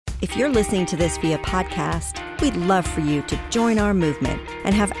If you're listening to this via podcast, we'd love for you to join our movement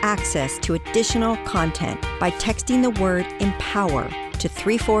and have access to additional content by texting the word EMPOWER to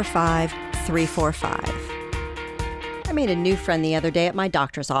 345-345. I made a new friend the other day at my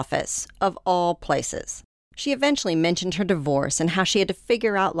doctor's office, of all places. She eventually mentioned her divorce and how she had to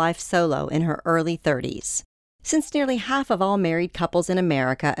figure out life solo in her early 30s. Since nearly half of all married couples in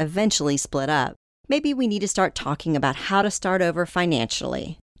America eventually split up, maybe we need to start talking about how to start over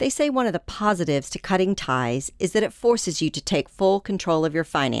financially. They say one of the positives to cutting ties is that it forces you to take full control of your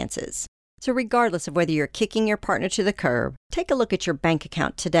finances. So regardless of whether you're kicking your partner to the curb, take a look at your bank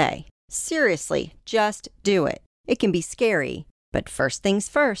account today. Seriously, just do it. It can be scary, but first things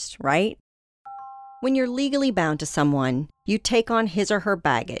first, right? When you're legally bound to someone, you take on his or her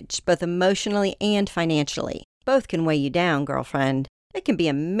baggage, both emotionally and financially. Both can weigh you down, girlfriend. It can be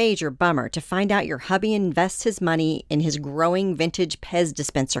a major bummer to find out your hubby invests his money in his growing vintage Pez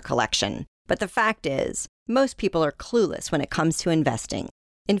dispenser collection. But the fact is, most people are clueless when it comes to investing.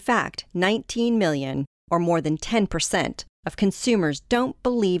 In fact, 19 million, or more than 10%, of consumers don't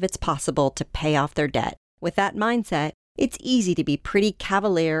believe it's possible to pay off their debt. With that mindset, it's easy to be pretty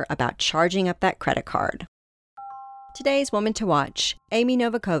cavalier about charging up that credit card. Today's Woman to Watch, Amy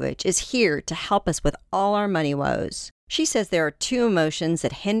Novakovic, is here to help us with all our money woes. She says there are two emotions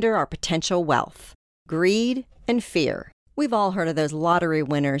that hinder our potential wealth: greed and fear. We've all heard of those lottery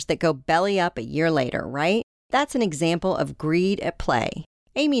winners that go belly up a year later, right? That's an example of greed at play.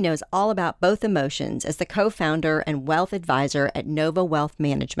 Amy knows all about both emotions as the co-founder and wealth advisor at Nova Wealth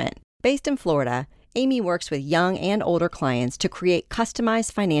Management. Based in Florida, Amy works with young and older clients to create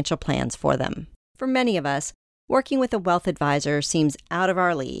customized financial plans for them. For many of us, working with a wealth advisor seems out of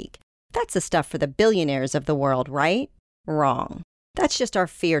our league. That's the stuff for the billionaires of the world, right? Wrong. That's just our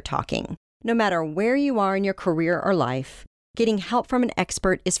fear talking. No matter where you are in your career or life, getting help from an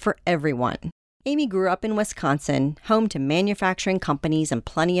expert is for everyone. Amy grew up in Wisconsin, home to manufacturing companies and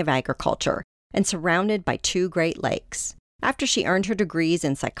plenty of agriculture, and surrounded by two Great Lakes. After she earned her degrees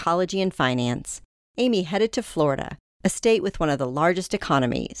in psychology and finance, Amy headed to Florida, a state with one of the largest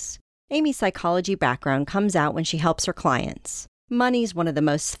economies. Amy's psychology background comes out when she helps her clients. Money's one of the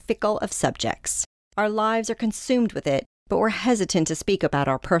most fickle of subjects. Our lives are consumed with it, but we're hesitant to speak about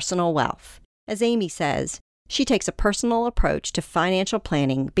our personal wealth. As Amy says, she takes a personal approach to financial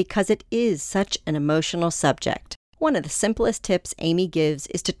planning because it is such an emotional subject. One of the simplest tips Amy gives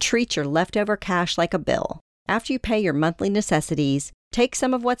is to treat your leftover cash like a bill. After you pay your monthly necessities, take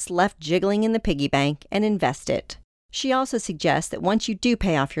some of what's left jiggling in the piggy bank and invest it. She also suggests that once you do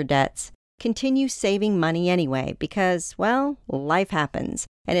pay off your debts, continue saving money anyway because, well, life happens,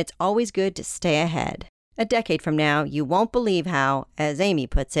 and it's always good to stay ahead. A decade from now, you won't believe how, as Amy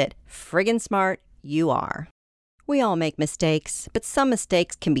puts it, friggin' smart you are. We all make mistakes, but some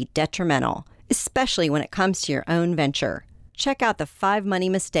mistakes can be detrimental, especially when it comes to your own venture. Check out the 5 money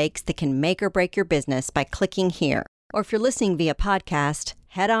mistakes that can make or break your business by clicking here. Or if you're listening via podcast,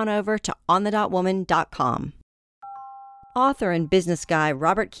 head on over to onthedotwoman.com. Author and business guy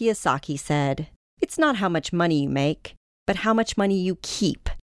Robert Kiyosaki said, "It's not how much money you make, but how much money you keep,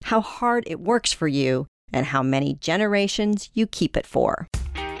 how hard it works for you, and how many generations you keep it for."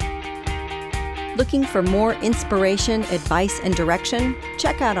 Looking for more inspiration, advice, and direction?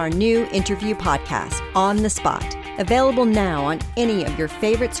 Check out our new interview podcast, On the Spot, available now on any of your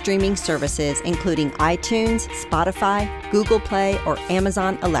favorite streaming services, including iTunes, Spotify, Google Play, or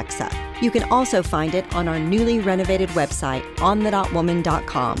Amazon Alexa. You can also find it on our newly renovated website,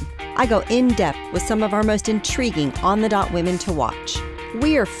 onthedotwoman.com. I go in-depth with some of our most intriguing on-the-dot women to watch.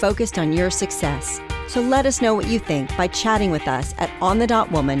 We are focused on your success, so let us know what you think by chatting with us at On the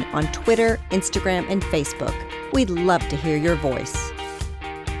Dot Woman on Twitter, Instagram, and Facebook. We'd love to hear your voice.